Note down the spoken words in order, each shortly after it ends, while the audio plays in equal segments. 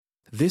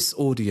This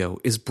audio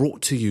is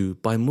brought to you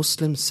by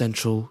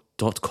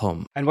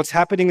MuslimCentral.com. And what's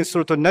happening in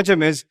Surah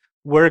An-Najm is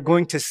we're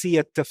going to see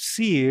a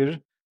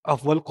tafsir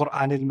of Wal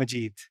Quran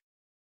al-Majid.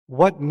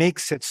 What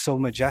makes it so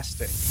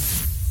majestic?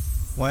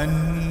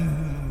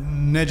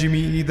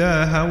 وَالنَّجْمِ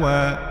إِذَا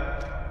هَوَى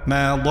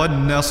مَا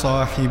ضَلَّ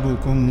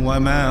صَاحِبُكُمْ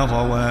وَمَا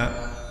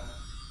غَوَى.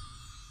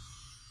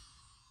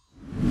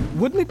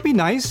 Wouldn't it be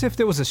nice if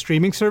there was a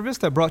streaming service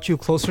that brought you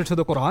closer to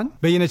the Quran?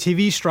 Bayyinah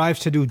TV strives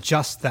to do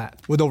just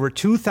that, with over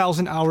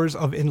 2,000 hours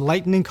of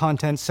enlightening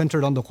content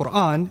centered on the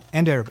Quran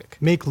and Arabic.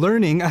 Make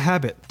learning a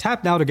habit.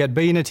 Tap now to get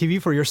Bayyinah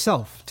TV for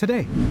yourself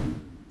today.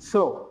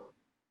 So,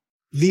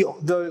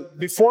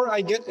 before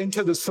I get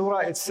into the surah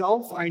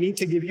itself, I need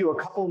to give you a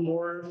couple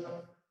more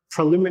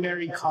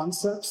preliminary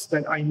concepts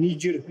that I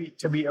need you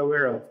to be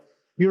aware of.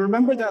 You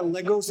remember that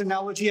Legos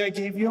analogy I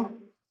gave you?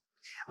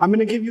 I'm going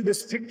to give you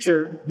this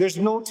picture. There's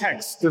no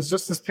text. There's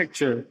just this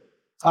picture.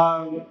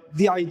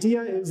 The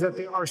idea is that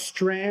there are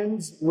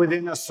strands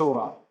within a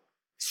surah.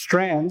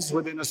 Strands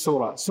within a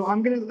surah. So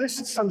I'm going to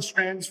list some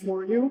strands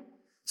for you.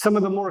 Some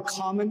of the more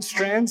common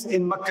strands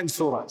in Meccan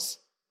surahs.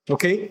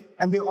 Okay?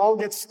 And they all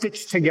get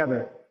stitched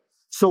together.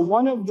 So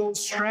one of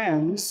those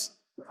strands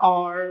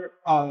are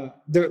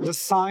the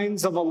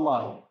signs of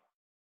Allah.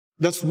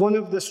 That's one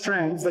of the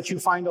strands that you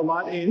find a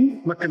lot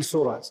in Meccan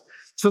surahs.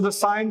 So the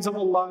signs of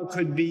Allah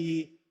could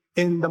be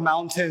in the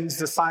mountains,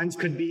 the signs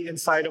could be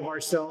inside of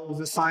ourselves,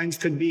 the signs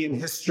could be in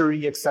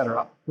history,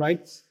 etc.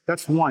 Right?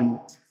 That's one.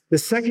 The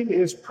second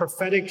is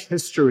prophetic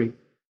history.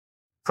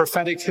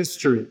 Prophetic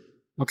history.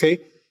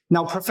 Okay?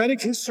 Now,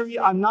 prophetic history,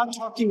 I'm not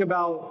talking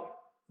about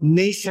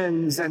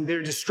nations and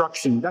their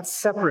destruction. That's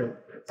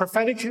separate.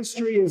 Prophetic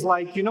history is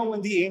like, you know,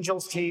 when the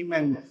angels came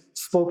and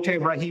spoke to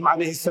Ibrahim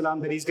alayhi salam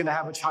that he's going to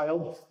have a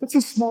child. That's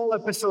a small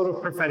episode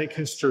of prophetic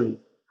history.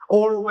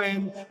 Or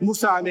when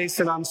Musa alayhi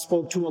salam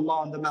spoke to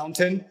Allah on the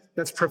mountain,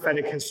 that's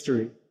prophetic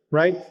history,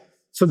 right?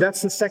 So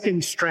that's the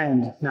second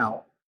strand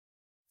now.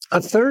 A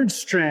third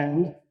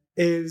strand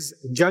is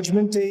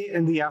Judgment Day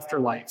and the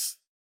afterlife.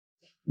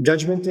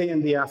 Judgment Day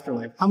and the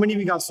afterlife. How many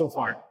we got so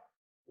far?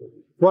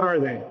 What are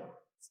they?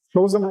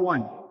 What was number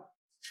one?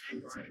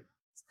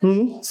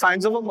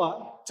 Signs of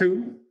Allah.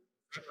 Two.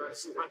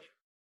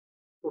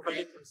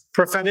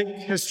 Prophetic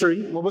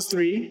history. What was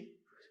three?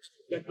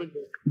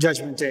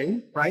 Judgment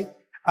Day, right?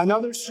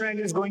 Another strand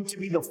is going to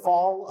be the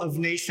fall of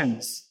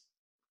nations.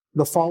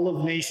 The fall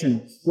of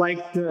nations.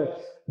 Like the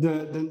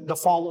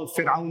fall of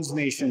Fir'aun's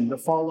nation, the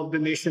fall of the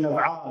nation of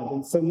Ad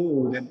and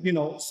Thamud, and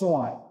so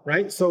on,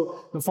 right?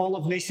 So the fall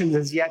of nations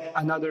is yet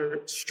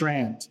another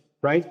strand,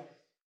 right?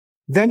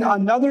 Then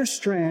another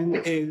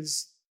strand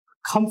is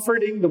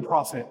comforting the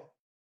Prophet.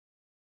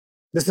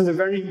 This is a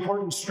very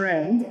important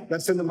strand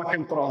that's in the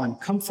Meccan Quran,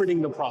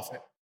 comforting the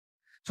Prophet.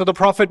 So the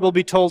Prophet will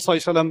be told, Sallallahu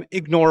Alaihi Wasallam,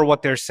 ignore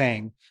what they're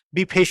saying.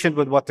 Be patient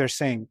with what they're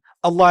saying.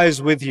 Allah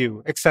is with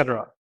you,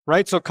 etc.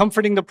 Right? So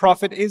comforting the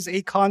Prophet is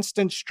a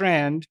constant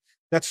strand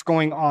that's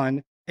going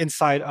on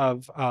inside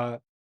of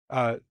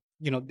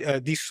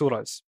these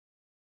surahs.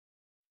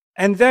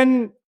 And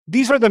then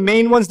these are the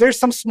main ones. There's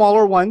some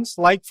smaller ones,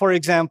 like for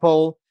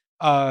example,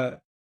 the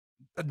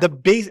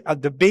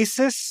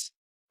basis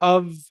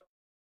of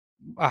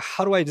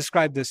how do I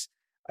describe this?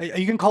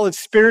 You can call it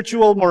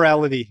spiritual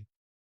morality.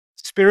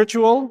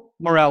 Spiritual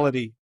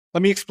morality.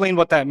 Let me explain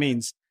what that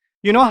means.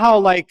 You know how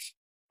like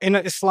in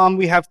Islam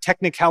we have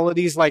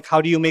technicalities like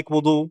how do you make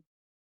wudu,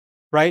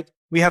 right?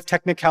 We have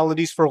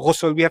technicalities for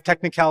ghusl. We have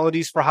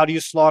technicalities for how do you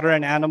slaughter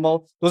an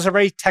animal. Those are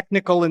very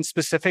technical and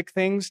specific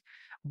things.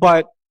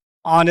 But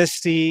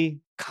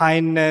honesty,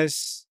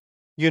 kindness,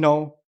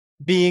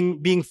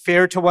 being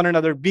fair to one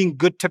another, being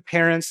good to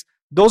parents,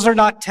 those are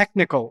not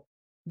technical.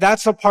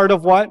 That's a part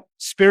of what?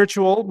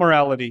 Spiritual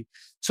morality.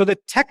 So the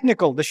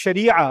technical, the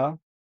Sharia,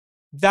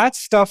 that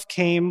stuff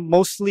came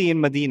mostly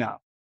in Medina.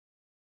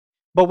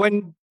 But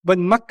when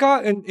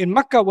Mecca, in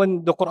Mecca,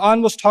 when the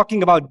Quran was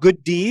talking about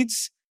good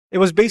deeds, it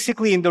was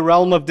basically in the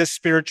realm of this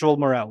spiritual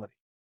morality.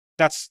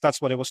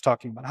 That's what it was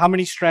talking about. How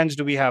many strands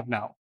do we have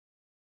now?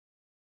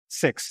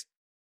 6.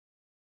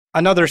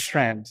 Another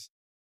strand,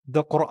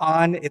 the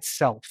Quran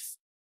itself.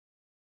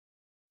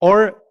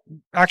 Or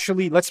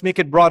actually, let's make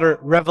it broader,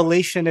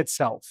 revelation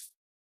itself.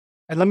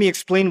 And let me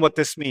explain what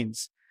this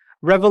means.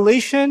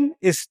 Revelation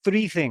is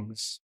 3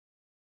 things.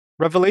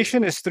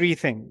 Revelation is 3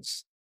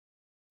 things.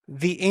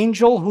 The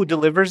angel who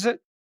delivers it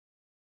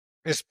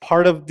is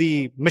part of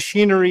the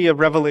machinery of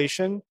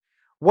revelation.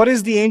 What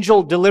is the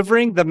angel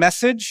delivering? The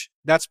message,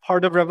 that's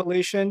part of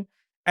revelation.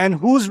 And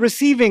who's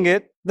receiving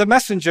it? The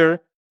messenger,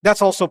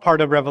 that's also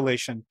part of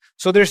revelation.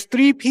 So there's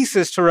 3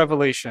 pieces to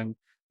revelation.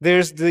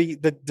 There's the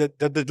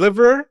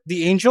deliverer,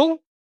 the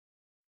angel,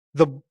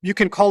 you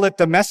can call it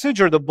the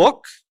message or the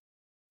book,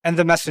 and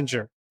the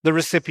messenger, the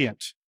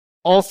recipient.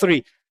 All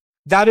 3.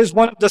 That is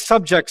one of the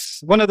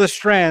subjects, one of the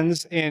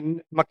strands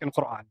in Meccan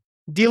Quran,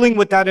 dealing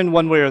with that in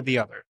one way or the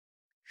other.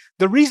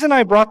 The reason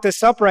I brought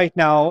this up right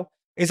now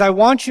is I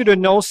want you to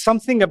know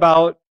something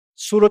about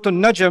Surah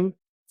An-Najm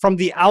from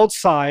the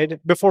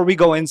outside before we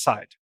go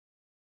inside.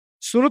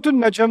 Surah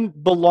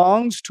An-Najm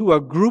belongs to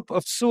a group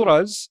of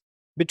surahs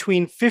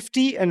between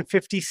 50 and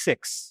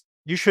 56.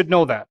 You should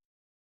know that.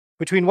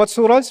 Between what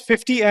surahs?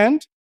 50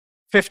 and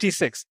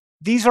 56.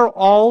 These are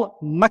all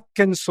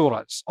Meccan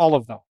surahs, all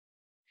of them.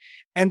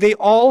 And they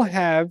all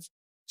have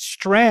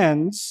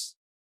strands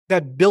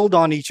that build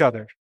on each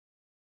other.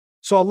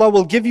 So Allah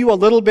will give you a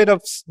little bit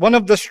of one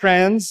of the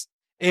strands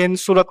in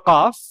Surah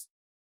Qaf,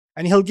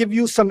 and He'll give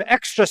you some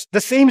extras.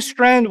 The same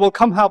strand will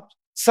come up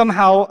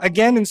somehow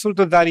again in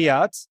Surah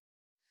Al-Dhariyat,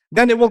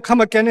 then it will come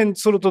again in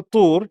Surah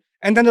Al-Tur,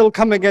 and then it will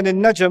come again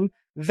in Najm,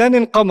 then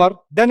in Qamar,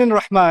 then in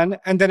Rahman,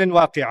 and then in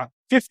Waqi'ah.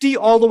 50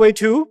 all the way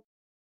to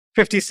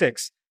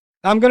 56.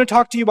 Now I'm going to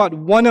talk to you about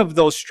one of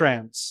those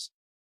strands.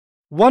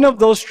 One of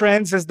those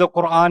strands is the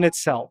Quran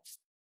itself.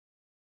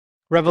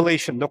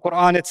 Revelation, the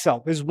Quran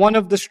itself, is one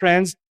of the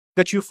strands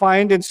that you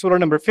find in Surah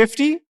number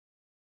 50.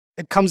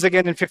 It comes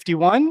again in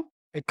 51.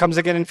 It comes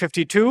again in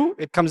 52.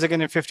 It comes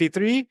again in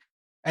 53.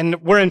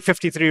 And we're in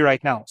 53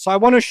 right now. So I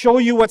want to show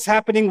you what's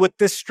happening with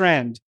this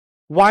strand.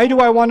 Why do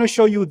I want to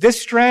show you this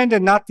strand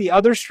and not the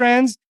other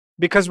strands?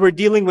 Because we're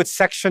dealing with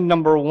section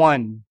number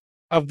 1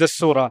 of the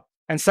surah.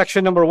 And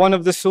section number 1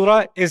 of the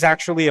surah is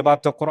actually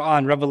about the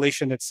Quran,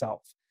 revelation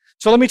itself.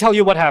 So let me tell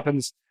you what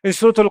happens. In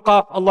Surah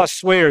Al-Qaf, Allah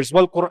swears,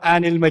 Wal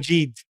Quran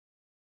al-Majid.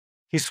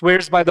 He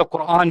swears by the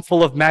Quran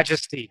full of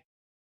majesty.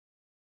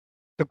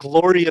 The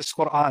glorious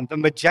Quran, the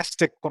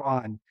majestic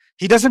Quran.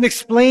 He doesn't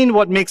explain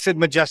what makes it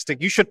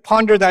majestic. You should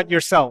ponder that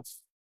yourself.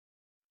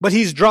 But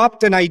he's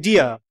dropped an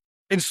idea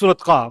in Surah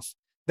Qaf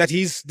that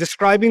he's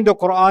describing the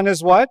Quran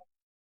as what?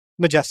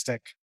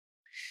 Majestic.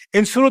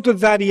 In Surah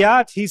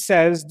Al-Dhariyat, he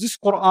says, this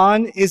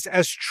Quran is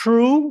as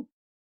true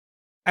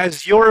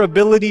as your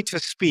ability to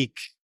speak.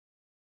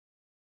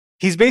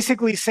 He's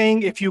basically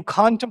saying if you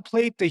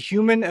contemplate the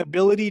human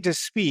ability to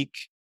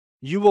speak,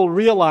 you will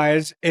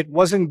realize it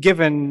wasn't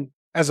given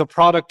as a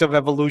product of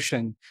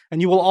evolution. And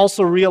you will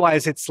also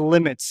realize its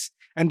limits.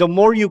 And the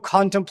more you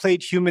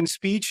contemplate human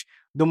speech,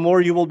 the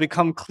more you will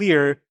become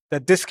clear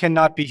that this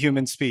cannot be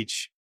human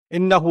speech.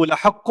 إِنَّهُ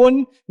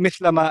لَحَقٌّ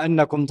مِثْلَ مَا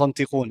أَنَّكُمْ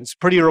تَنْطِقُونَ. It's a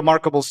pretty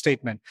remarkable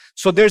statement.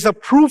 So there's a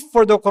proof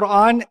for the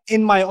Quran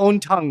in my own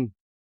tongue.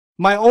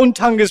 My own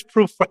tongue is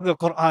proof for the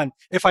Quran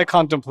if I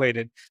contemplate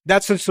it.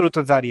 That's in Surah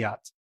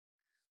Al-Dhariyat.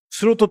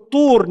 Surah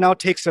Al-Tur now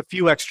takes a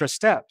few extra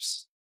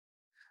steps.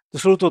 The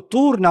Surah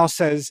Al-Tur now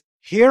says,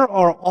 here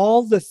are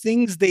all the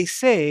things they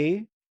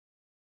say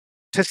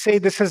to say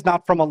this is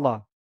not from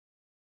Allah.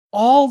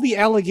 All the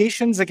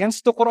allegations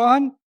against the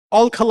Quran,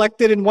 all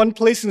collected in one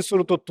place in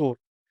Surah Al-Tur.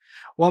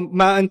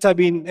 وَمَا أَنْتَ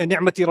بِنِعْمَةِ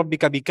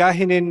رَبِّكَ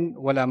بِكَاهِنٍ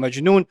وَلَا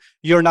مَجْنُونَ.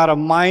 You're not a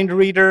mind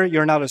reader.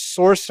 You're not a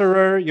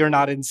sorcerer. You're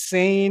not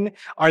insane.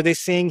 Are they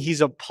saying he's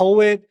a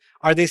poet?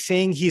 Are they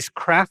saying he's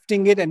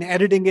crafting it and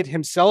editing it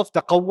himself?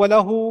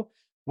 تَقَوَّلَهُ.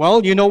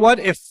 Well, you know what?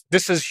 If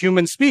this is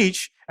human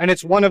speech and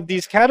it's one of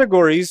these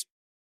categories,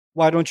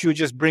 why don't you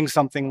just bring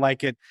something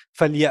like it?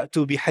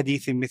 فَلْيَأْتُوا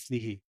بِحَدِيثٍ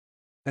مِثْلِهِ.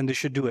 Then they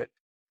should do it.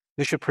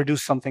 They should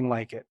produce something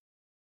like it.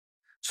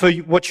 So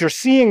what you're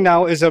seeing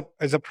now is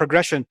a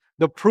progression.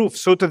 The proof.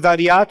 Surah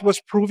Al-Dhariyat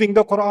was proving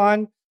the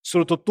Quran.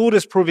 Surah Al-Tur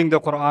is proving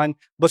the Quran.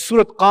 But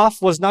Surah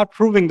Qaf was not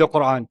proving the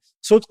Quran.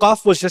 Surah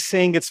Qaf was just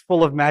saying it's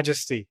full of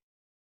majesty.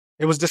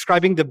 It was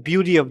describing the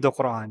beauty of the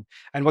Quran.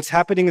 And what's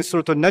happening in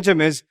Surah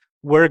An-Najm is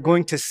we're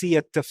going to see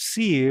a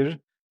tafsir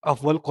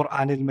of Wal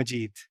Quran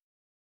al-Majid.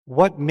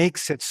 What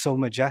makes it so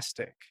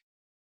majestic?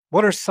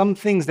 What are some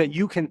things that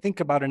you can think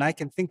about and I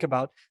can think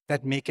about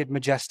that make it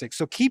majestic?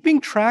 So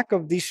keeping track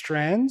of these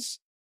strands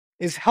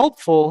is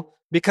helpful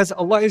because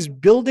Allah is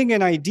building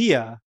an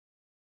idea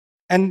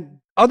and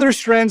other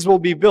strands will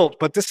be built,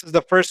 but this is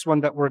the first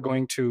one that we're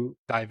going to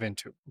dive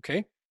into,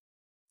 okay?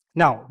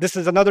 Now, this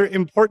is another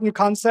important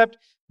concept.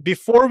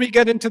 Before we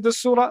get into the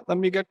surah, let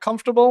me get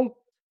comfortable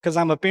because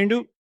I'm a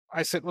Pindu.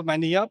 I sit with my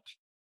knee up.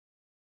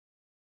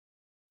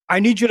 I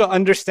need you to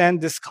understand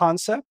this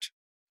concept.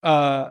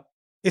 Istidlalul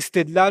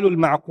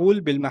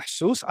ma'qul bil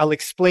mahsus. I'll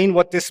explain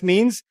what this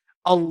means.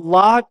 A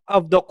lot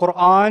of the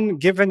Quran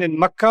given in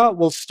Mecca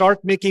will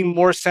start making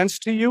more sense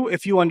to you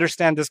if you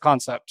understand this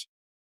concept.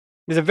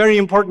 It's a very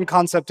important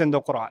concept in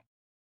the Quran.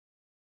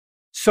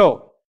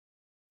 So,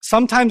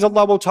 sometimes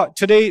Allah will talk,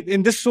 today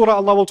in this surah,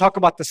 Allah will talk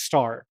about the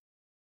star.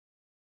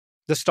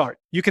 The star.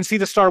 You can see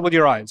the star with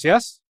your eyes,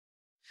 yes?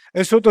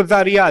 In Surah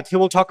Al-Dhariyat, He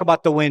will talk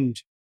about the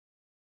wind.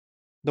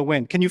 The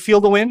wind. Can you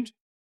feel the wind?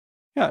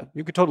 Yeah,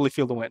 you can totally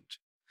feel the wind.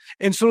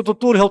 In Surah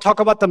Al-Tur, He'll talk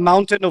about the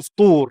mountain of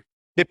Tur.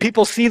 Did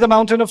people see the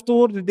mountain of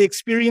Tur? Did they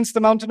experience the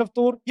mountain of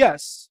Tur?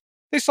 Yes,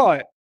 they saw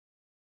it.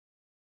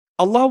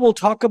 Allah will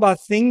talk about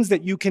things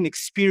that you can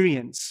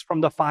experience from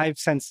the 5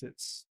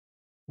 senses.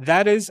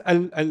 That is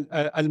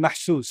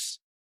al-mahsus.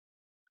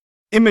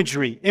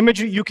 Imagery.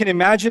 Imagery, you can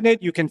imagine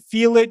it, you can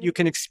feel it, you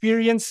can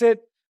experience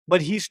it,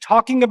 but He's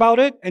talking about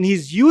it and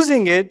He's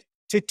using it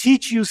to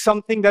teach you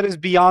something that is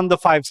beyond the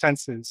 5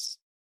 senses.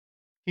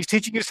 He's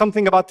teaching you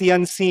something about the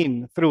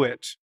unseen through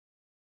it.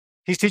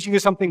 He's teaching you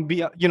something,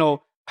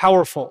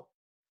 powerful.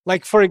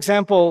 Like, for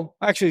example,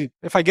 actually,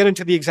 if I get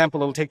into the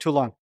example, it'll take too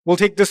long. We'll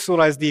take this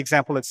surah as the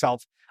example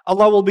itself.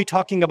 Allah will be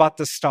talking about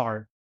the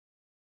star.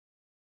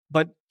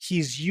 But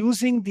He's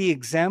using the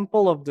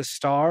example of the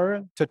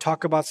star to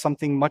talk about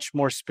something much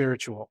more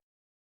spiritual.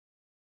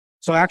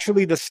 So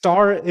actually, the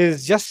star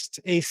is just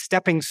a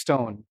stepping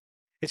stone.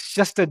 It's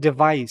just a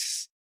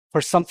device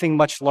for something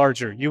much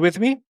larger. You with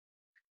me?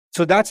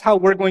 So that's how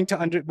we're going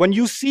to when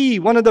you see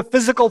one of the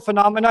physical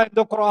phenomena in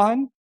the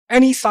Quran,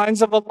 any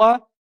signs of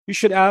Allah, you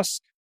should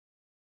ask,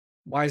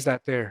 why is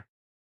that there?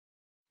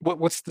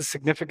 What's the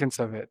significance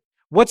of it?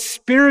 What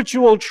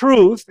spiritual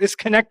truth is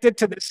connected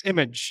to this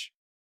image?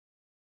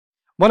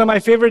 One of my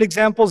favorite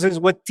examples is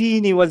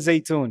Wattini wa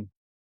Zaytun.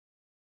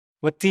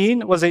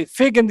 Wattin was a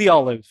fig in the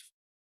olive.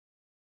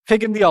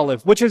 Fig in the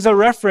olive, which is a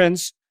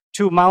reference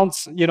to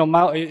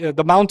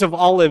the Mount of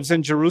Olives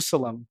in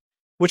Jerusalem,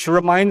 which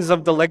reminds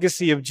of the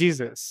legacy of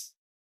Jesus.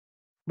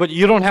 But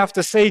you don't have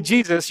to say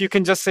Jesus, you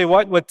can just say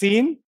what?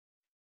 Wattin,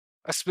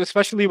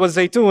 especially with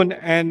Zaytun,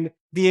 and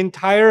the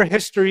entire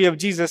history of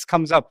Jesus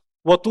comes up.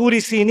 وَطُورِ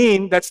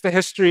سِينِينَ, that's the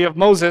history of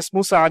Moses,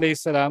 Musa alayhi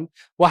salam.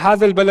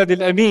 وَهَذَا الْبَلَدِ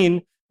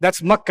الْأَمِينَ,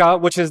 that's Makkah,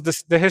 which is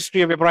the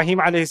history of Ibrahim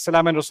alayhi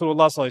salam and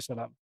Rasulullah sallallahu alayhi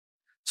wasallam.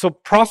 So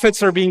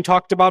prophets are being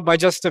talked about by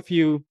just a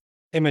few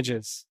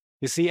images,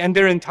 you see, and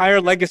their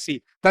entire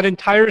legacy, that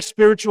entire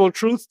spiritual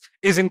truth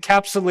is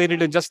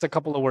encapsulated in just a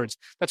couple of words.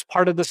 That's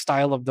part of the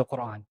style of the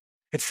Quran.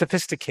 It's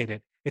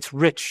sophisticated, it's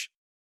rich,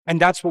 and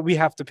that's what we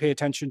have to pay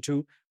attention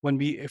to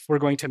if we're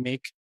going to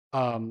make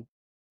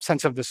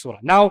sense of the surah.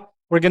 Now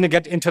we're going to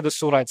get into the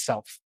surah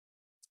itself.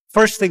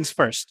 First things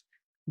first,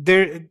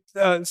 the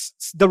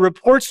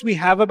reports we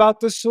have about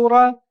the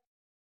surah,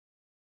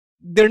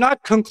 they're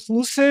not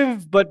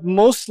conclusive, but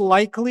most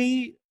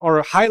likely,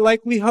 or high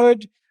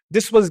likelihood,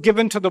 this was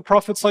given to the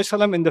Prophet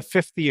ﷺ in the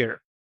 5th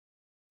year.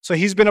 So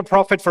he's been a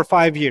prophet for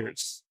 5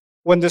 years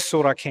when this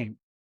surah came.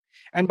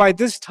 And by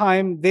this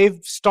time, they've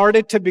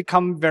started to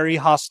become very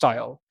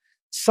hostile.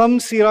 Some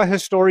seerah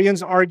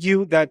historians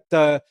argue that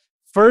the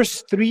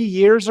first 3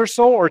 years or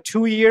so, or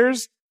 2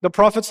 years, the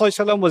Prophet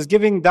ﷺ was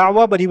giving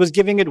da'wah, but he was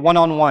giving it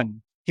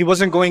one-on-one. He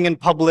wasn't going in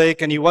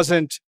public, and he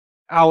wasn't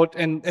out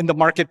in the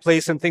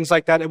marketplace and things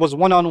like that. It was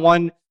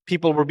one-on-one.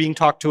 People were being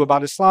talked to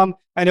about Islam,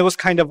 and it was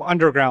kind of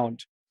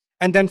underground.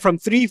 And then from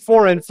 3,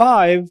 4, and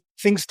 5,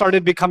 things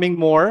started becoming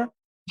more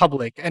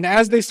public. And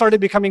as they started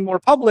becoming more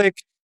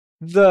public,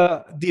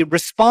 the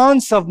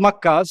response of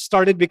Makkah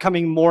started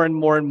becoming more and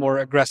more and more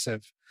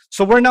aggressive.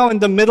 So we're now in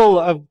the middle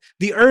of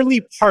the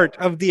early part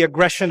of the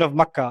aggression of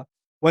Makkah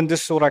when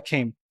this surah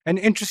came. An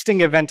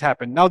interesting event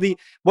happened. Now,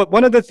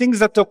 one of the things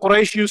that the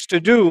Quraysh used to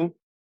do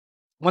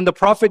when the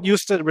Prophet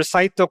used to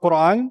recite the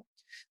Quran,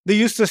 they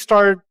used to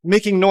start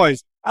making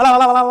noise. I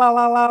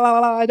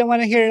don't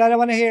want to hear it. I don't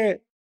want to hear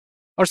it.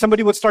 Or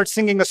somebody would start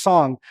singing a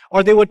song.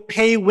 Or they would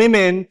pay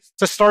women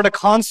to start a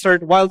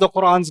concert while the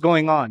Quran's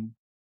going on.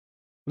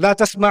 لا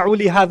تسمعوا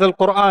لهذا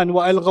القرآن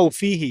وألغوا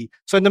فيه.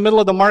 So in the middle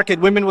of the market,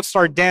 women would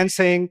start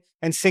dancing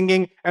and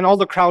singing, and all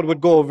the crowd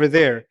would go over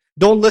there.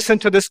 Don't listen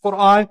to this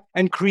Quran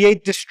and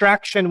create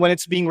distraction when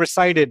it's being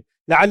recited.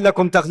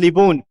 لعلكم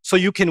تغلبون. So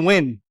you can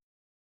win.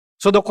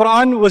 So the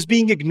Quran was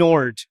being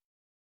ignored,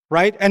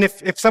 right? And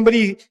if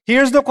somebody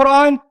hears the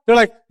Quran,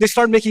 they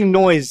start making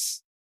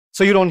noise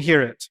so you don't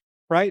hear it,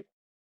 right?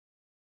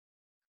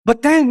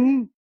 But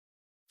then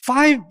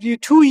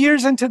 2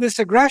 years into this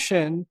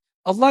aggression,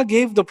 Allah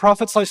gave the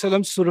Prophet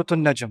ﷺ Surah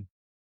An-Najm.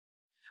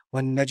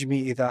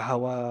 وَالنَّجْمِ إِذَا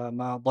هَوَى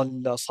مَا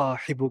ضَلَّ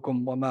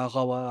صَاحِبُكُمْ وَمَا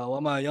غَوَى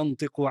وَمَا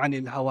يَنطِقُ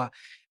عَنِ الْهَوَى.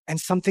 And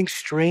something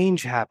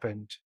strange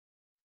happened.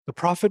 The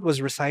Prophet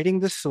was reciting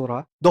this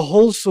surah, the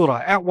whole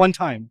surah, at one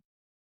time.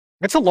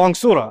 It's a long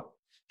surah.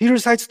 He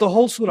recites the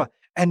whole surah,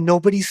 and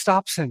nobody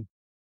stops him.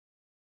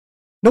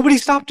 Nobody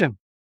stopped him.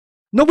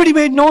 Nobody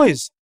made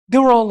noise. They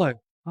were all like,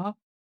 huh?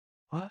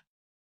 What?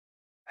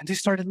 And they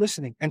started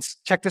listening. And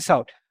check this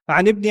out.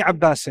 عن ابن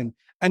عباس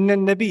أن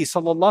النبي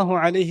صلى الله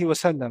عليه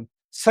وسلم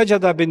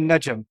سجد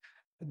بالنجم.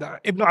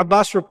 Ibn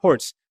Abbas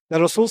reports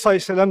that Rasul صلى الله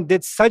عليه وسلم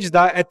did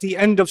sajdah at the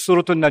end of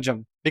Surah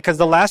An-Najm, because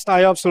the last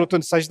ayah of Surah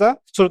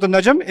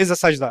An-Najm is a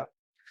sajdah.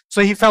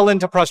 So he fell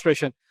into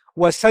prostration.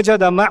 وَسَجَدَ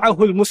مَعَهُ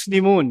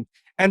الْمُسْلِمُونَ.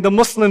 And the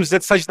Muslims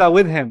did sajdah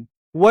with him.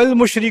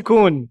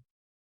 وَالْمُشْرِكُونَ.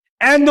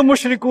 And the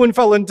mushrikun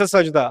fell into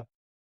sajdah.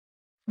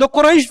 The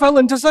Quraysh fell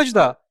into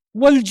sajdah.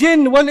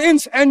 وَالْجِنْ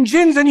وَالْإِنس. And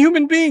jinns and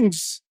human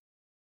beings.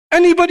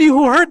 Anybody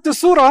who heard the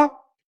surah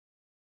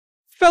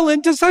fell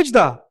into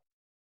sajdah.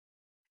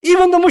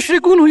 Even the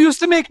mushrikun who used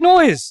to make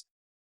noise.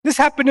 This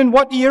happened in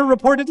what year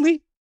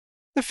reportedly?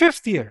 The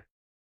 5th year.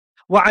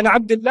 وعن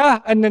عبد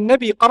الله أن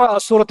النبي قرأ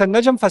سورة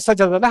النجم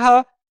فسجد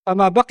لها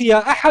فما بقي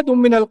أحد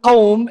من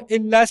القوم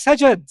إلا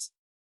سجد.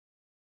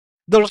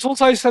 The Rasul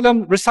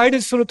ﷺ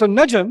recited Surah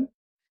An-Najm.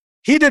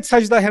 He did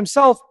sajdah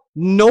himself.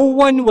 No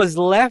one was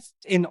left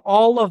in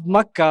all of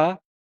Makkah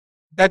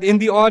that in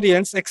the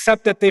audience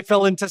except that they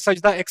fell into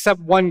sajdah, except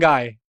one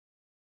guy.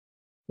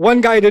 One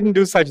guy didn't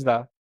do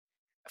sajdah.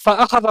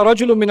 فأخذ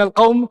رجل من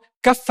القوم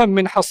كفا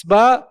من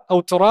حصباء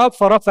أو تراب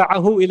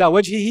فرفعه إلى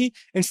وجهه.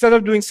 Instead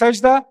of doing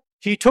sajdah,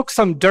 he took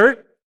some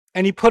dirt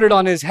and he put it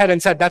on his head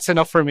and said, that's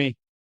enough for me.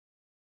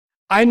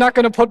 I'm not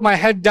going to put my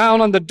head down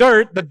on the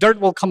dirt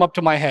will come up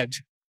to my head.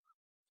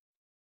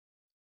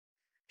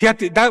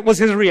 That was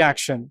his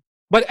reaction.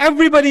 But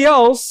everybody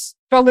else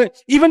fell in,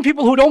 even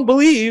people who don't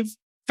believe,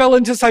 fell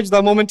into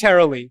sajda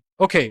momentarily.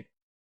 Okay.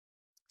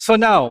 So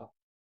now,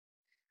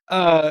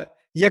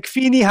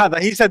 يكفيني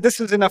هذا. He said, this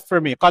is enough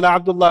for me. قال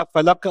عبد الله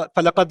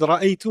فلقد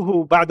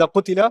رأيته بعد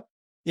قتل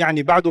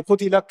يعني بعد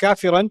قتل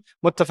كافرا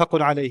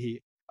متفق عليه.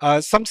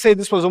 Some say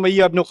this was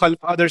Umayyah ibn Khalf,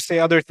 others say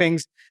other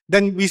things.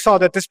 Then we saw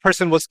that this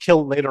person was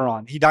killed later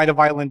on. He died a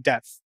violent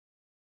death.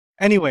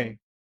 Anyway,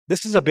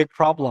 this is a big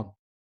problem.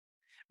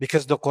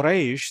 Because the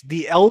Quraysh,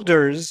 the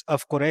elders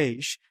of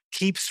Quraysh,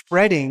 keep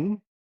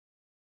spreading,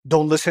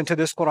 don't listen to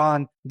this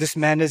Quran. This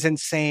man is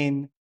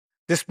insane.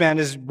 This man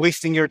is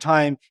wasting your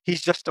time.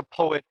 He's just a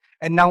poet.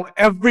 And now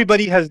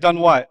everybody has done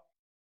what?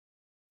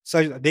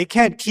 So they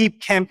can't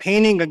keep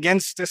campaigning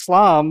against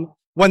Islam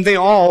when they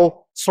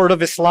all sort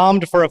of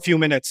Islamed for a few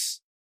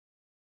minutes.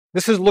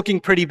 This is looking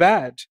pretty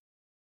bad.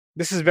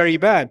 This is very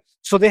bad.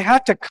 So they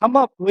had to come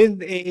up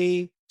with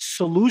a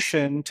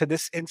solution to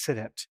this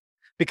incident.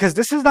 Because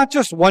this is not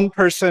just one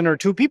person or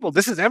two people.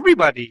 This is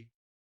everybody.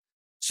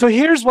 So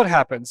here's what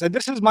happens. And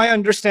this is my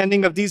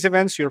understanding of these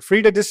events. You're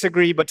free to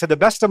disagree, but to the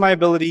best of my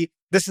ability,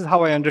 this is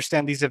how I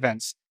understand these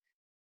events.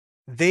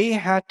 They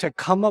had to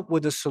come up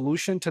with a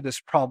solution to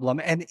this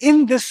problem. And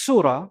in this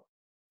surah,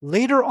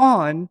 later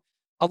on,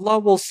 Allah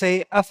will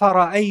say,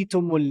 أَفَرَأَيْتُمُ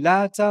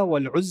اللَّاتَ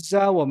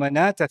وَالْعُزَّى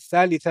وَمَنَاةَ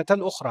الثَّالِثَةَ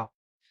الْأُخْرَى.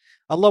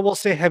 Allah will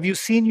say, have you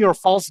seen your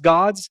false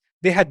gods?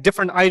 They had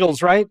different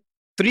idols, right?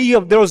 3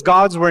 of those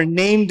gods were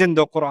named in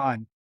the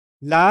Quran.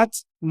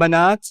 Lat,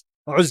 Manat,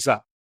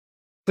 Uzza.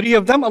 3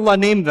 of them, Allah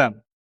named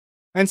them.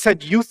 And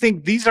said, you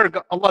think these are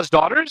Allah's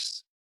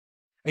daughters?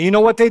 And you know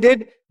what they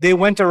did? They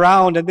went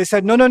around and they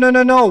said,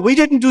 no. We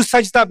didn't do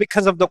sajda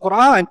because of the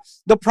Quran.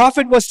 The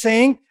Prophet was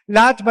saying,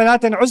 Lat,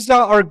 Manat, and Uzza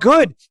are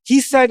good. He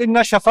said,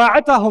 Inna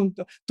shafa'atahum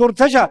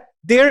turtaja.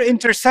 Their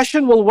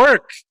intercession will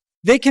work.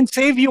 They can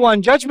save you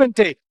on Judgment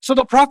Day. So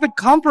the Prophet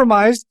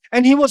compromised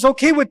and he was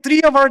okay with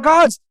 3 of our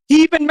gods.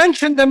 He even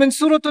mentioned them in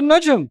Surah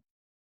An-Najm.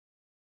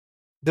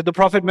 Did the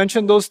Prophet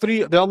mention those 3?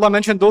 Did Allah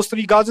mention those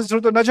 3 gods in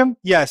Surah An-Najm?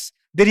 Yes.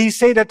 Did he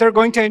say that they're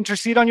going to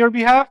intercede on your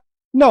behalf?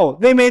 No,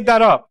 they made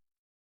that up.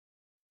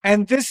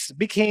 And this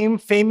became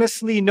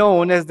famously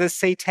known as the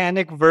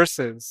satanic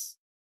verses.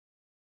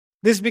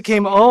 This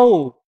became,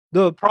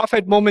 the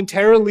Prophet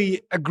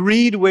momentarily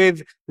agreed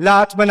with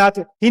Lat,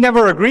 Manat. He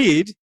never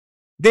agreed.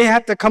 They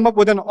had to come up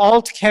with an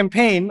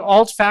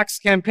alt-facts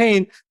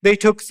campaign. They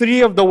took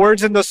 3 of the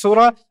words in the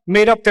surah,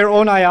 made up their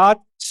own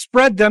ayat,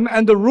 spread them,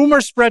 and the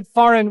rumor spread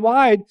far and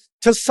wide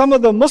to some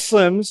of the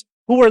Muslims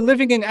who were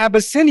living in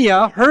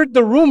Abyssinia, heard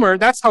the rumor.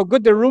 That's how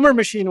good the rumor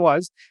machine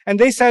was. And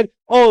they said,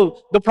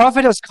 the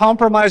Prophet has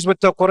compromised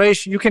with the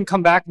Quraysh. You can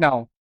come back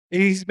now.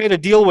 He's made a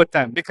deal with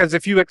them because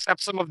if you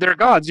accept some of their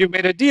gods, you've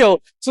made a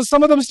deal. So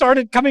some of them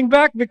started coming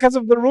back because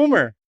of the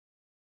rumor.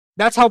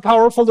 That's how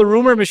powerful the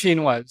rumor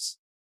machine was.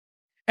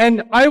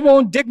 And I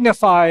won't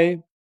dignify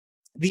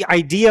the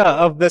idea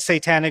of the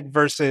satanic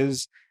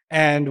verses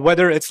and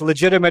whether it's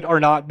legitimate or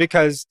not,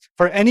 because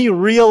for any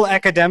real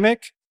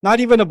academic, not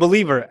even a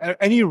believer,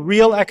 any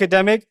real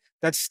academic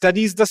that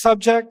studies the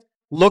subject,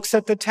 looks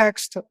at the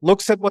text,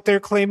 looks at what they're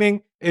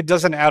claiming, it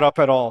doesn't add up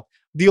at all.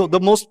 The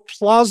most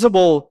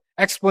plausible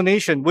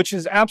explanation, which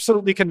is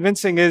absolutely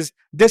convincing, is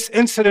this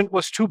incident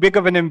was too big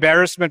of an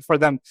embarrassment for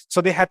them, so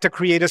they had to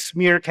create a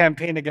smear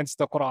campaign against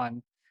the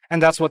Quran.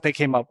 And that's what they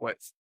came up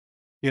with.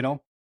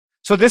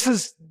 So this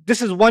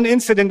is one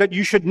incident that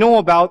you should know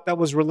about that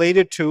was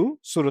related to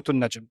Surah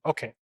An-Najm.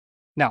 Okay.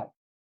 Now,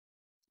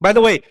 by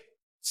the way,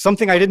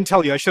 something I didn't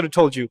tell you, I should have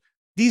told you.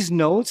 These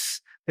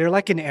notes, they're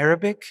like in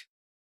Arabic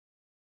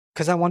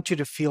because I want you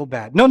to feel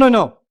bad.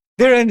 No.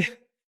 They're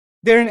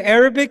in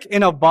Arabic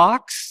in a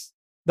box.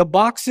 The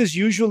box is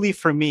usually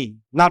for me,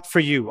 not for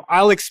you.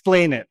 I'll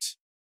explain it.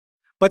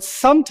 But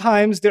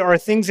sometimes there are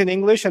things in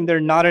English and they're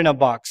not in a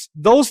box.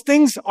 Those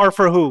things are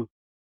for who?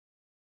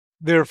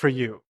 They're for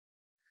you.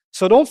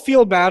 So don't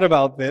feel bad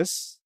about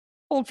this.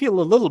 I'll feel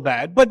a little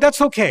bad, but that's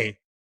okay.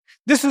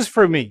 This is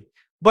for me.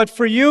 But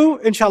for you,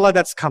 inshallah,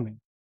 that's coming.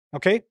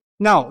 Okay?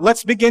 Now,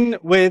 let's begin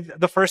with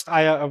the first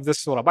ayah of this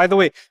surah. By the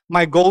way,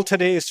 my goal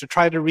today is to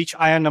try to reach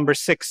ayah number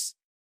 6.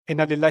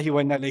 Inna lillahi wa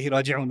inna ilayhi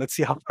raji'un. Let's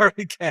see how far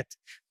we get.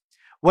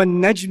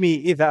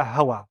 وَالنَّجْمِ إِذَا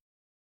هَوَى.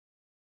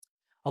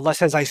 Allah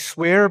says, I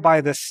swear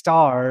by the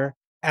star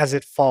as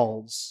it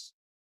falls.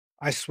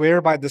 I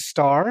swear by the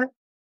star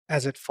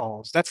as it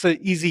falls. That's an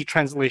easy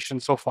translation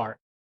so far.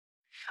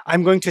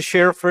 I'm going to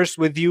share first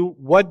with you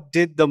what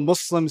did the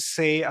Muslims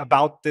say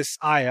about this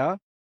ayah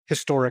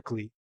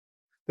historically.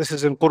 This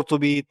is in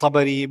Qurtubi,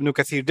 Tabari, Ibn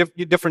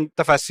Kathir, different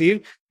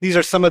tafasir. These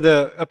are some of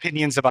the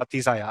opinions about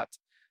these ayat.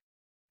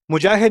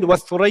 مجاهد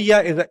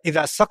والثريا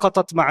إذا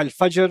سقطت مع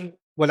الفجر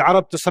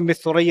والعرب تسمي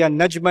الثريا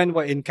نجما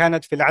وإن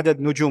كانت في العدد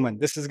نجوما.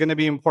 This is going to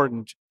be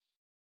important.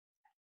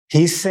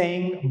 He's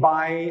saying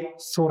by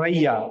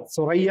Thuraya.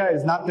 Thuraya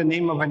is not the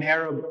name of an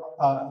Arab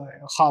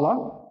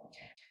khala.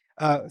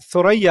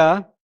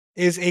 Thuraya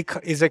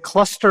is a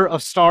cluster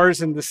of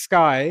stars in the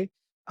sky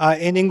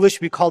In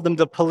English, we call them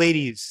the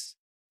Pleiades.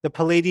 The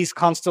Pleiades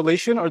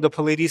constellation or the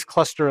Pleiades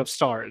cluster of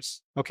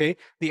stars. Okay,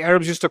 the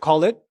Arabs used to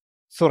call it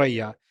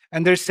Thuraya.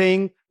 And they're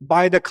saying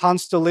by the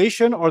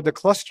constellation or the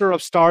cluster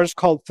of stars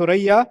called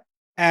Thuraya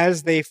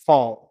as they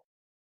fall.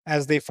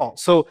 As they fall.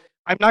 So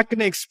I'm not going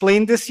to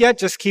explain this yet,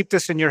 just keep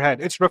this in your head.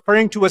 It's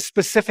referring to a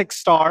specific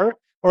star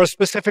or a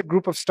specific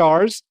group of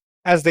stars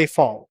as they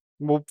fall.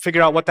 We'll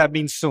figure out what that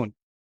means soon.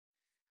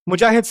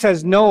 Mujahid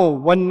says, no,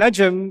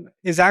 An-Najm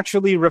is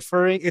actually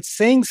it's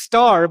saying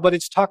star, but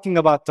it's talking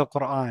about the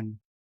Quran.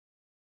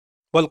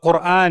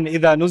 وَالْقُرْآنِ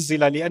إِذَا نُزِّلَ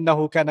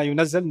لِأَنَّهُ كَانَ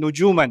يُنَزَّلْ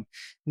نُجُومًا.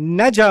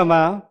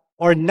 Najama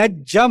or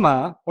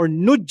najjama or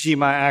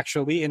nujjima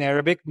actually in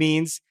Arabic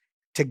means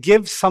to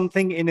give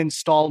something in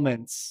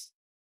installments.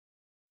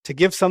 To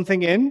give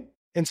something in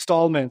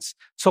installments.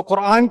 So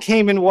Quran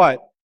came in what?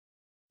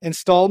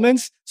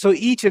 Installments. So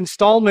each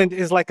installment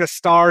is like a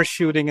star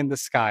shooting in the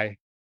sky.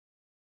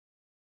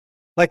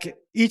 Like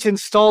each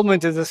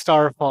installment is a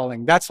star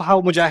falling. That's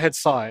how Mujahid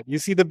saw it. You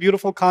see the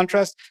beautiful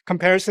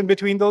comparison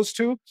between those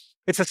two?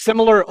 It's a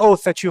similar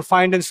oath that you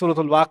find in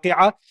Surah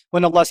Al-Waqi'ah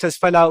when Allah says,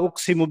 فَلَا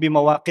أُقْسِمُ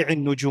بِمَوَاقِعِ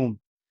النُّجُومِ.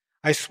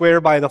 I swear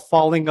by the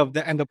falling of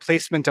and the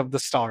placement of the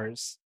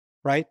stars,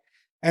 right?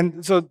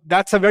 And so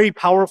that's a very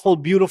powerful,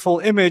 beautiful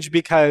image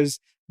because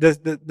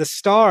the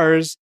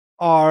stars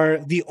are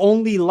the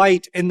only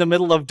light in the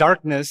middle of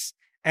darkness,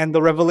 and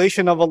the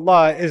revelation of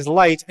Allah is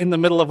light in the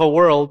middle of a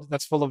world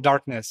that's full of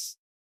darkness,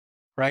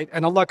 right?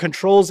 And Allah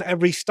controls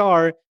every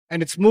star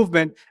and its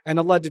movement, and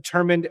Allah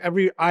determined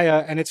every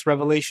ayah and its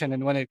revelation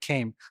and when it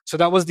came. So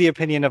that was the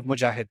opinion of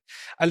Mujahid.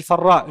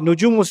 Al-Farra,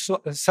 nujumu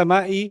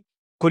samai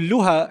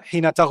kulluha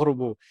hina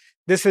taghrubu.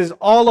 This is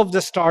all of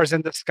the stars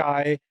in the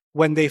sky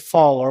when they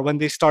fall or when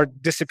they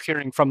start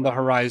disappearing from the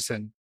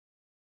horizon.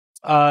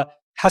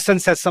 Hassan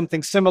says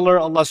something similar.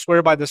 Allah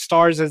swear by the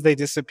stars as they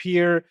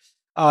disappear.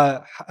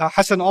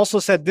 Hassan also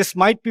said this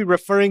might be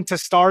referring to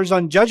stars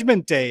on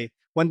Judgment Day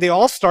when they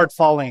all start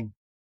falling.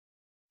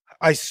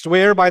 I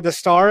swear by the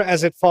star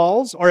as it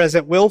falls or as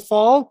it will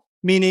fall,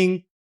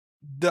 meaning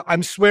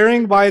I'm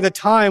swearing by the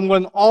time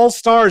when all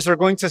stars are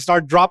going to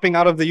start dropping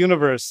out of the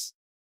universe.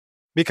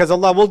 Because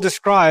Allah will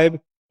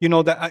describe, that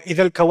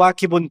إِذَا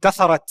الْكَوَاكِبُ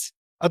انْتَثَرَتْ,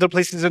 other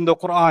places in the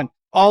Quran,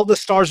 all the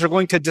stars are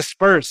going to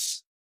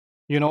disperse,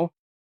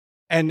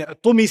 and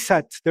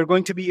tumisat, they're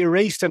going to be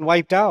erased and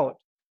wiped out.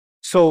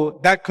 So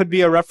that could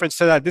be a reference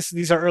to that.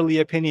 These are early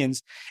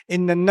opinions.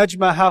 إِنَّ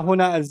النَّجْمَ هَا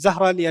هُنَا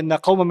الزَّهْرَ لِأَنَّ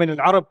قَوْمًا مِنَ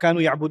الْعَرَبِ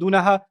كَانُوا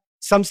يَعْبُدُونَهَا.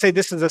 Some say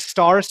this is a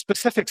star,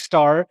 specific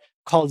star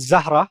called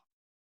Zahra,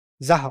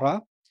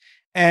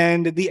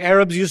 and the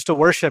Arabs used to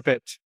worship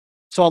it.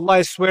 So Allah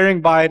is swearing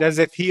by it as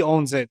if He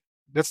owns it.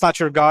 That's not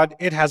your God,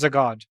 it has a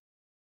God.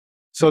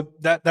 So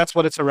that's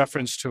what it's a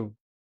reference to.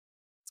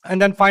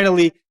 And then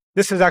finally,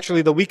 this is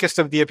actually the weakest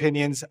of the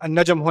opinions.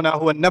 An-Najm huna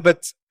huwa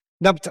an-nabt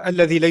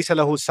alladhi laysa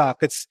lahu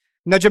saq.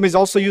 Najm is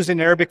also used in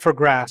Arabic for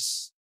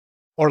grass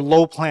or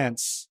low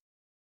plants.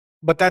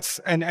 But that's,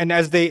 and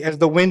as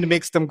the wind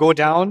makes them go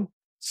down,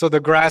 so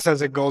the grass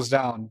as it goes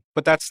down.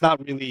 But that's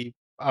not really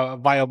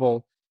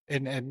viable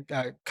in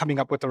coming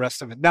up with the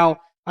rest of it.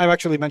 Now, I've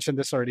actually mentioned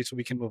this already, so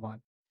we can move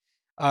on.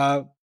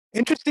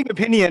 Interesting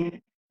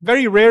opinion,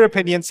 very rare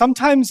opinion.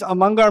 Sometimes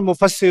among our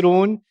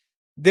mufassirun,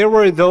 there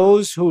were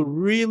those who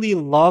really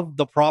loved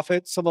the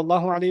Prophet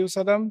sallallahu alaihi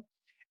wasallam,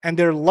 and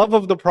their love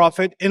of the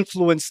Prophet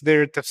influenced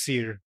their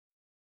tafsir,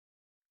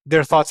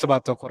 their thoughts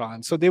about the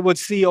Quran. So they would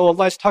see,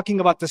 Allah is talking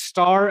about the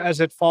star as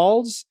it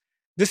falls.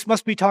 This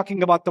must be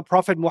talking about the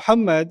Prophet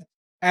Muhammad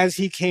as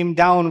he came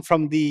down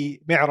from the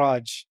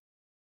Mi'raj,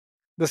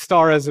 the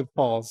star as it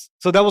falls.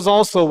 So that was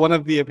also one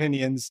of the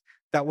opinions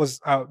that was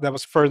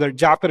further.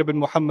 Ja'far ibn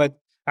Muhammad,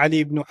 Ali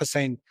ibn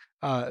Hussein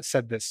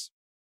said this.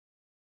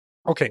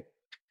 Okay.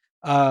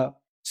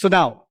 So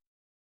now,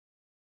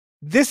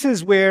 this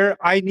is where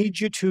I need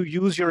you to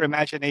use your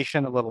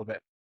imagination a little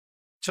bit.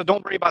 So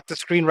don't worry about the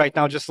screen right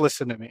now, just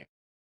listen to me.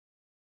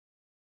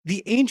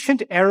 The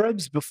ancient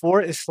Arabs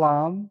before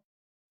Islam,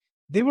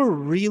 they were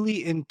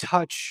really in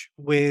touch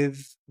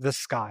with the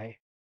sky.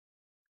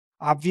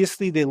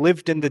 Obviously, they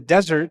lived in the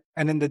desert,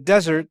 and in the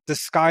desert, the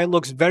sky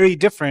looks very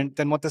different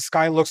than what the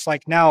sky looks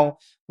like now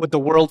with the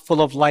world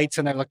full of lights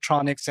and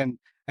electronics and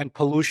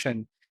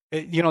pollution.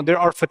 There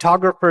are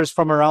photographers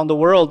from around the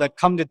world that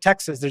come to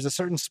Texas. There's a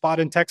certain spot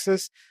in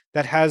Texas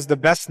that has the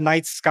best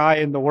night sky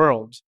in the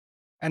world.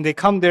 And they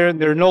come there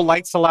and there are no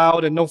lights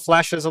allowed and no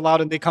flashes allowed,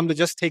 and they come to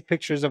just take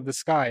pictures of the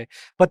sky.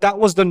 But that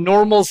was the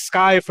normal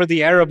sky for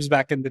the Arabs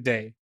back in the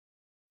day.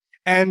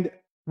 And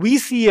we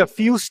see a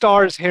few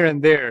stars here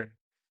and there.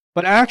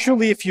 But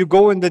actually, if you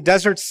go in the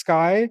desert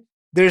sky,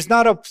 there's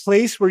not a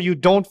place where you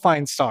don't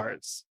find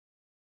stars.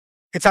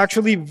 It's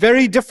actually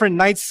very different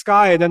night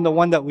sky than the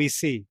one that we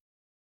see.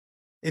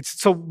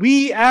 So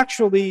we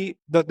actually,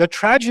 the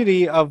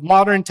tragedy of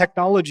modern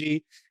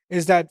technology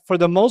is that for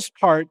the most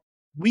part,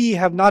 we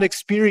have not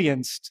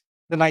experienced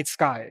the night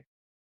sky.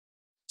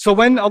 So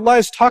when Allah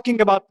is talking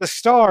about the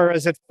star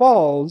as it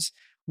falls,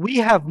 we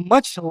have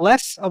much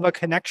less of a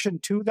connection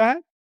to that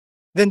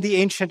than the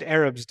ancient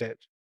Arabs did.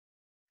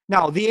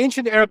 Now, the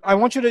ancient Arab, I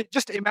want you to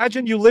just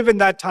imagine you live in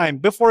that time,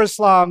 before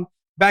Islam,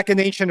 back in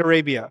ancient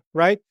Arabia,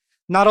 right?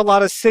 Not a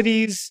lot of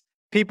cities,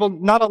 people,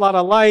 not a lot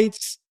of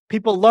lights.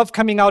 People love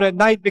coming out at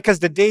night because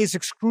the day is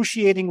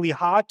excruciatingly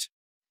hot.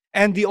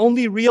 And the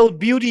only real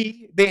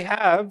beauty they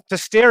have to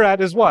stare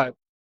at is what?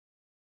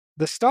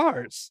 The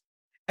stars.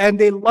 And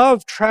they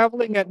love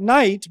traveling at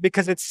night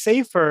because it's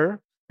safer,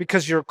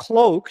 because you're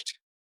cloaked,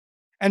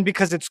 and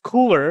because it's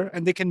cooler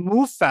and they can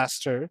move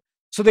faster.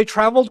 So they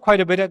traveled quite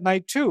a bit at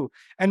night too.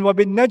 And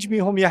وَبِالنَّجْمِ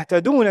هُمْ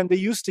يَهْتَدُونَ, and they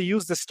used to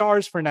use the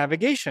stars for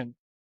navigation.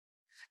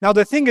 Now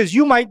the thing is,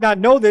 you might not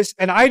know this,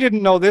 and I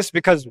didn't know this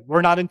because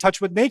we're not in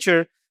touch with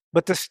nature,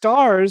 but the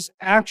stars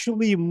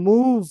actually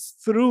move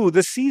through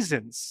the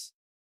seasons.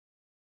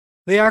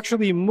 They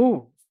actually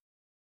move.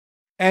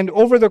 And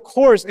over the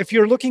course, if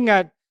you're looking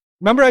at,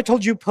 remember I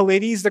told you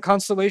Pleiades, the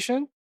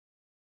constellation?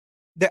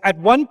 At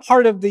one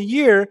part of the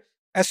year,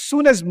 as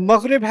soon as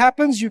Maghrib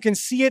happens, you can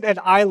see it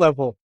at eye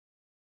level.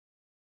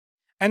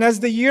 And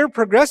as the year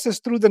progresses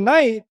through the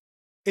night,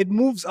 it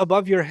moves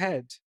above your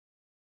head.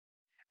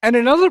 And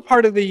another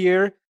part of the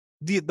year,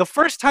 the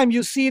first time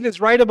you see it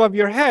is right above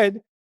your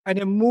head, and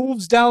it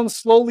moves down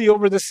slowly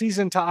over the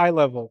season to eye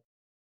level.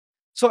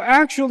 So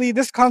actually,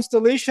 this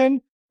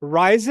constellation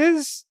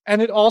rises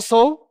and it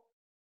also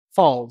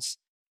falls.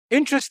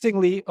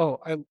 Interestingly,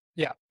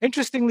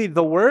 interestingly,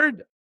 the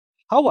word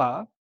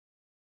hawa,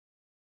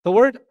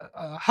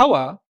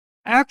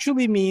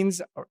 actually means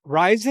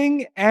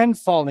rising and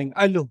falling.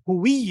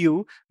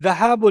 Al-huwiyu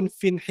dhahabun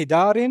fi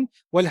inhidarin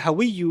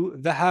wal-hawiyu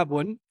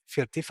dhahabun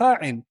fi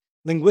irtifa'in.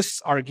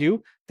 Linguists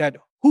argue that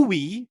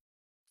huwi,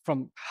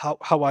 from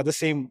hawa, the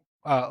same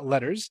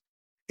letters,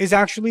 is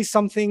actually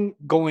something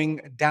going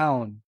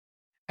down.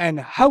 And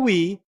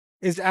hawi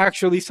is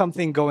actually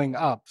something going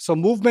up. So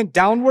movement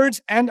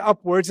downwards and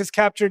upwards is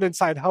captured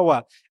inside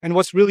hawa. And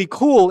what's really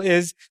cool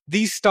is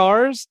these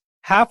stars,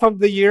 half of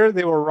the year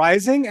they were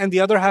rising and the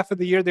other half of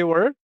the year they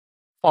were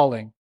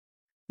falling.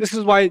 This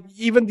is why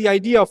even the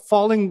idea of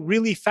falling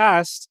really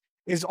fast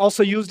is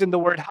also used in the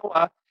word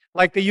hawa,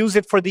 like they use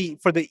it for the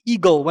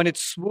eagle when it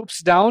swoops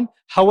down,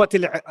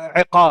 hawatil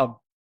iqab.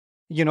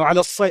 You know,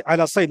 ala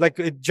sayd, like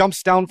it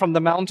jumps down from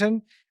the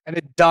mountain and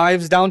it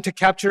dives down to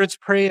capture its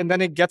prey and then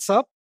it gets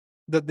up.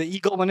 The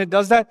eagle, when it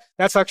does that,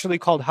 that's actually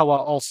called hawa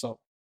also.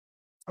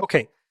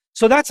 Okay,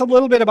 so that's a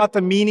little bit about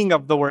the meaning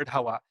of the word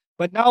hawa.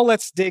 But now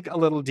let's dig a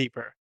little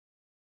deeper.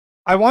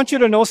 I want you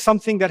to know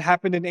something that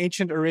happened in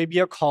ancient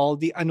Arabia called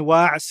the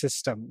Anwa'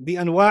 system. The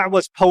Anwa'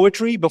 was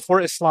poetry before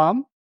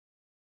Islam.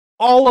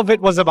 All of it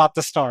was about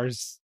the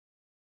stars.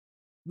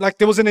 Like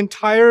there was an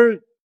entire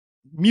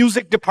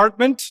music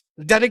department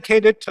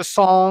dedicated to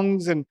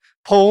songs and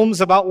poems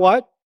about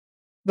what?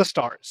 The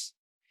stars.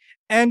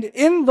 And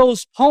in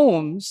those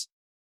poems,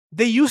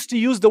 they used to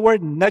use the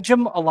word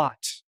Najm a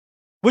lot.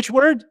 Which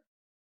word?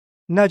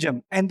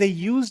 Najm. And they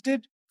used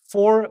it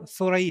for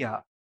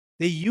Thuraya.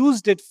 They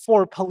used it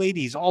for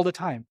Pleiades all the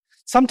time.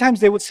 Sometimes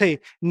they would say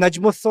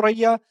Najm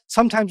Thuraya,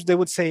 sometimes they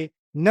would say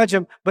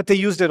Najm, but they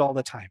used it all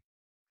the time.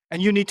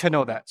 And you need to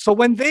know that. So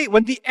when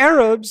the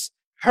Arabs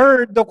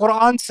heard the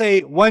Quran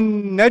say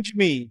Wan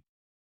Najmi,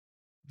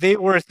 they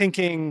were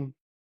thinking,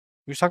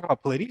 you're talking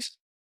about Pleiades?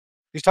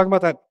 You're talking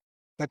about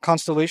that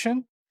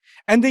constellation?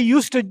 And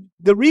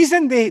the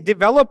reason they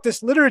developed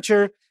this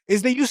literature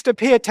is they used to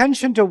pay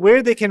attention to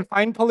where they can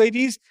find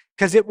Pleiades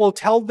because it will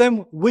tell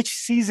them which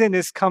season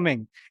is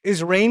coming.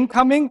 Is rain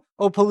coming?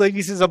 Oh,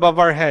 Pleiades is above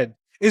our head.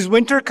 Is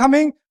winter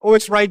coming? Oh,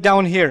 it's right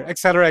down here,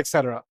 etc.,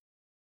 etc.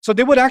 So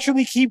they would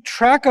actually keep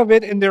track of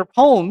it in their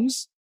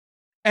poems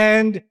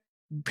and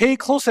pay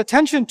close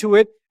attention to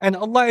it. And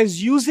Allah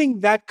is using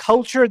that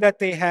culture that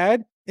they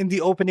had in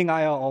the opening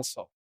ayah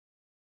also.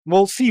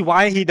 We'll see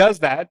why He does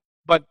that.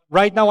 But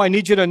right now, I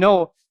need you to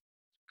know,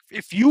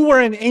 if you were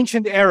an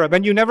ancient Arab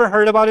and you never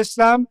heard about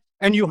Islam,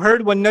 and you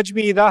heard when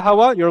Najmi idha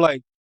hawa, you're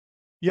like,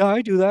 yeah,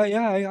 I do that.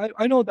 Yeah,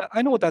 I know that.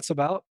 I know what that's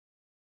about.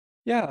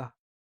 Yeah.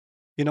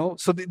 You know,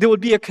 so there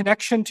would be a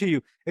connection to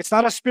you. It's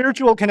not a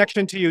spiritual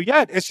connection to you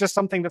yet. It's just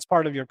something that's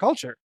part of your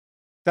culture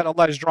that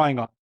Allah is drawing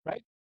on,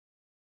 right?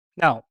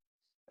 Now,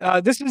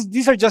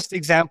 these are just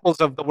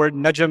examples of the word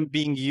Najm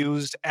being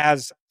used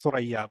as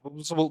Thuraya.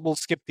 So we'll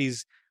skip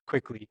these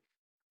quickly.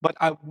 But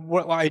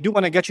I do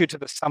want to get you to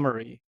the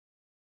summary.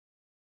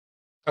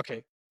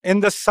 Okay. In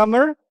the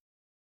summer,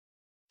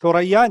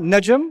 Thuraya,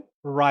 Najm,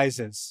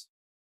 rises.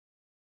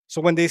 So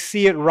when they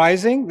see it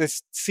rising, they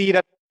see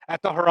it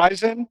at the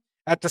horizon,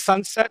 at the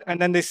sunset, and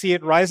then they see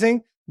it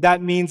rising,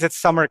 that means it's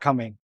summer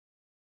coming.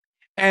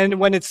 And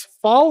when it's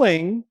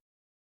falling,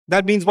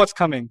 that means what's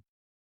coming?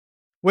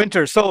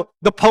 Winter. So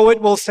the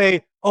poet will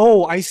say,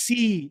 oh, I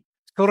see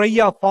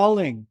Thuraya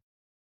falling.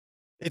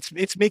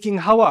 It's making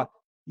hawa.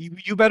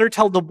 You better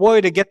tell the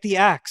boy to get the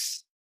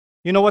axe.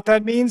 You know what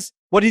that means?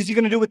 What is he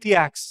going to do with the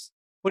axe?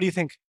 What do you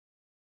think?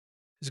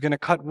 He's going to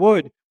cut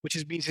wood, which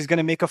means he's going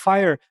to make a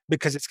fire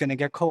because it's going to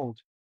get cold.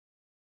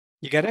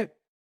 You get it?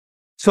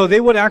 So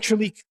they would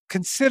actually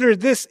consider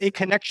this a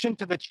connection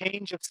to the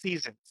change of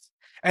seasons.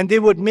 And they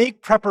would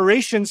make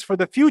preparations for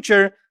the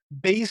future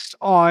based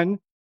on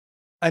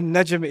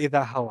An-Najm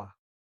idha hawa.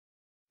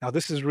 Now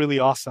this is really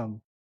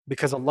awesome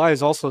because Allah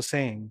is also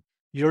saying,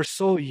 you're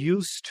so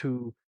used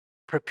to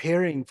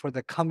preparing for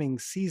the coming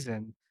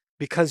season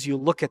because you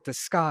look at the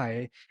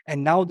sky,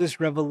 and now this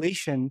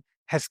revelation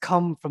has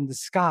come from the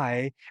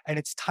sky, and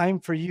it's time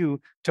for you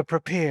to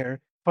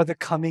prepare for the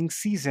coming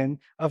season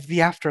of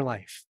the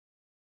afterlife.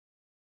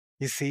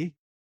 You see?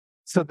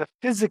 So the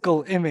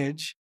physical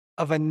image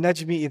of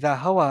An-Najmi idha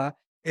hawa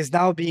is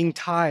now being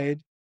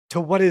tied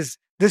to what is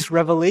this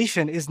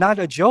revelation is not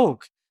a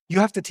joke. You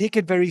have to take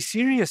it very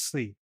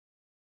seriously.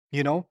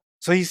 You know?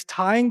 So he's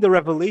tying the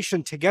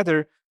revelation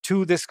together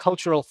to this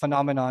cultural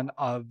phenomenon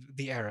of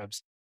the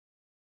Arabs.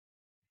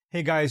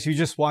 Hey guys, you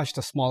just watched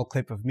a small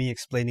clip of me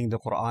explaining the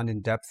Quran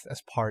in depth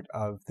as part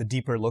of the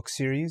Deeper Look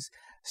series.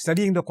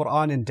 Studying the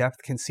Quran in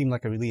depth can seem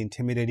like a really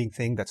intimidating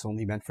thing that's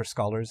only meant for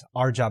scholars.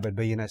 Our job at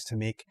Bayyinah is to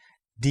make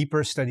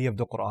deeper study of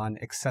the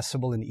Quran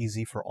accessible and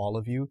easy for all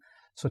of you.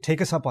 So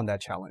take us up on that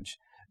challenge.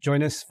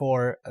 Join us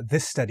for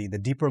this study, the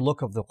Deeper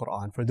Look of the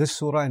Quran, for this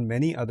surah and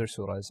many other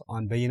surahs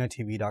on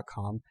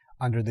BayyinahTV.com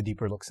under the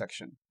Deeper Look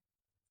section.